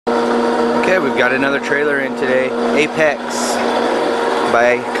Okay, we've got another trailer in today. Apex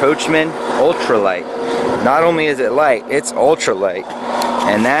by Coachman Ultralight. Not only is it light, it's ultralight.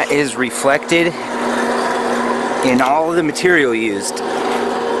 And that is reflected in all the material used.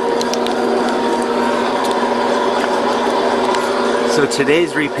 So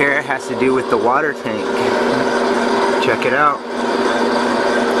today's repair has to do with the water tank. Check it out.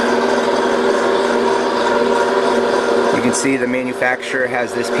 You can see the manufacturer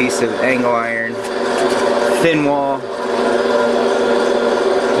has this piece of angle iron, thin wall,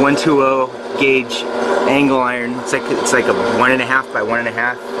 120 gauge angle iron. It's like a 1.5 by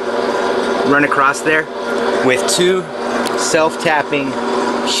 1.5. Run across there with two self-tapping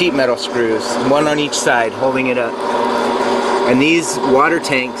sheet metal screws, one on each side, holding it up. And these water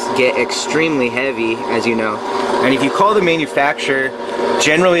tanks get extremely heavy, as you know. And if you call the manufacturer,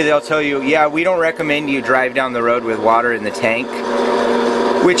 generally they'll tell you, yeah, we don't recommend you drive down the road with water in the tank.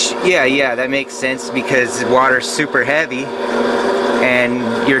 Which, yeah, that makes sense because water's super heavy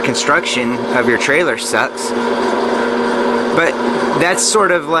and your construction of your trailer sucks. But that's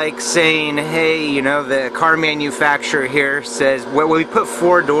sort of like saying, hey, you know, the car manufacturer here says, well, we put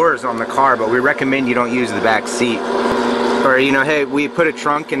 4 doors on the car, but we recommend you don't use the back seat. Or, you know, hey, we put a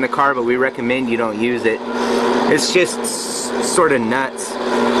trunk in the car, but we recommend you don't use it. It's just sort of nuts.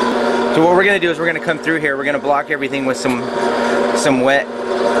 So what we're going to do is we're going to come through here. We're going to block everything with some wet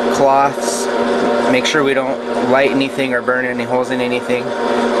cloths. Make sure we don't light anything or burn any holes in anything.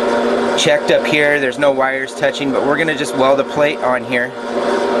 Checked up here. There's no wires touching, but we're going to just weld a plate on here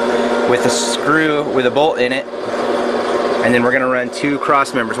with a screw with a bolt in it. And then we're going to run 2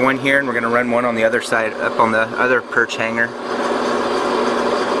 cross members, one here and we're going to run one on the other side up on the other perch hanger.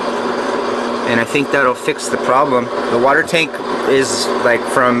 And I think that'll fix the problem. The water tank is like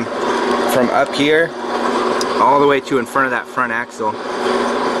from up here all the way to in front of that front axle.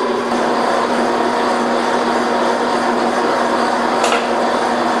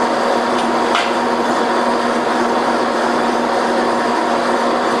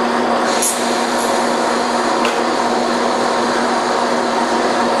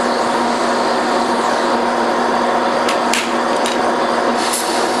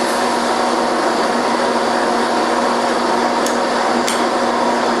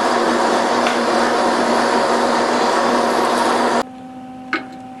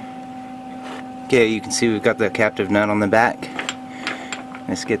 Okay, you can see we've got the captive nut on the back.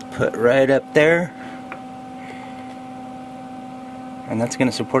 This gets put right up there. And that's going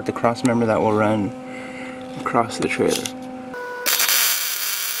to support the cross member that will run across the trailer.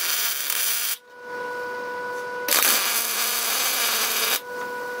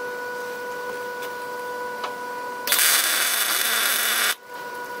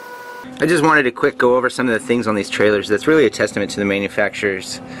 I just wanted to quick go over some of the things on these trailers. That's really a testament to the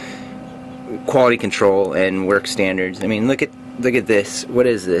manufacturer's quality control and work standards. I mean, look at this. What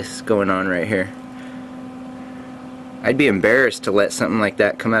is this going on right here? I'd be embarrassed to let something like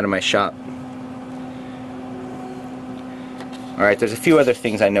that come out of my shop. Alright, there's a few other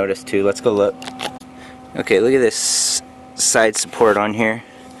things I noticed too. Let's go look. Okay, look at this side support on here.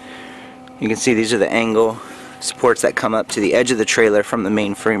 You can see these are the angle supports that come up to the edge of the trailer from the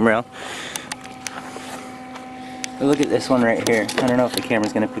main frame rail. But look at this one right here. I don't know if the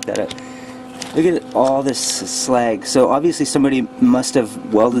camera's going to pick that up. Look at all this slag. So obviously somebody must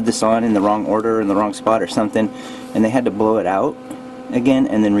have welded this on in the wrong order or in the wrong spot or something, and they had to blow it out again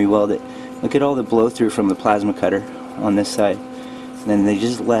and then re-weld it. Look at all the blow through from the plasma cutter on this side. And then they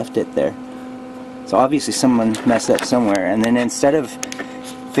just left it there. So obviously someone messed up somewhere, and then instead of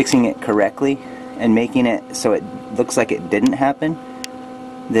fixing it correctly and making it so it looks like it didn't happen,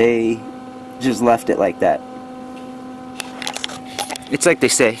 they just left it like that. It's like they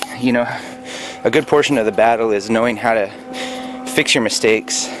say, you know, a good portion of the battle is knowing how to fix your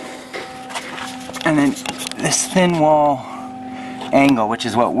mistakes. And then this thin wall angle, which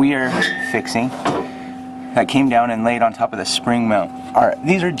is what we are fixing, that came down and laid on top of the spring mount.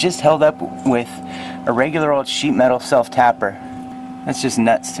 These are just held up with a regular old sheet metal self-tapper. That's just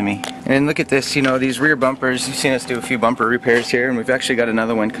nuts to me. And look at this, you know, these rear bumpers. You've seen us do a few bumper repairs here, and we've actually got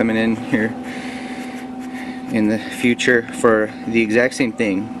another one coming in here in the future for the exact same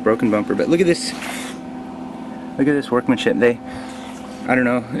thing, broken bumper. But look at this workmanship. I don't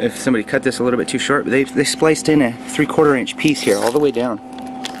know if somebody cut this a little bit too short, but they spliced in a 3/4 inch piece here all the way down.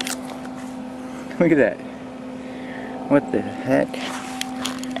 Look at that. What the heck?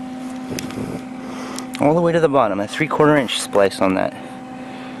 All the way to the bottom, a 3/4 inch splice on that.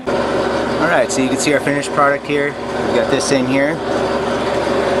 Alright, so you can see our finished product here. We've got this in here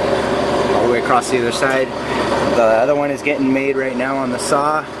all the way across the other side. The other one is getting made right now on the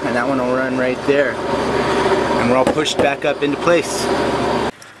saw, and that one will run right there. And we're all pushed back up into place.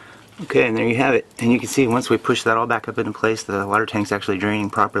 Okay, and there you have it. And you can see once we push that all back up into place, the water tank's actually draining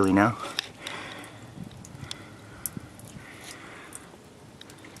properly now.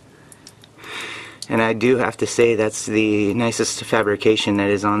 And I do have to say that's the nicest fabrication that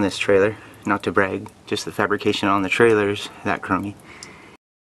is on this trailer. Not to brag, just the fabrication on the trailer is that crummy.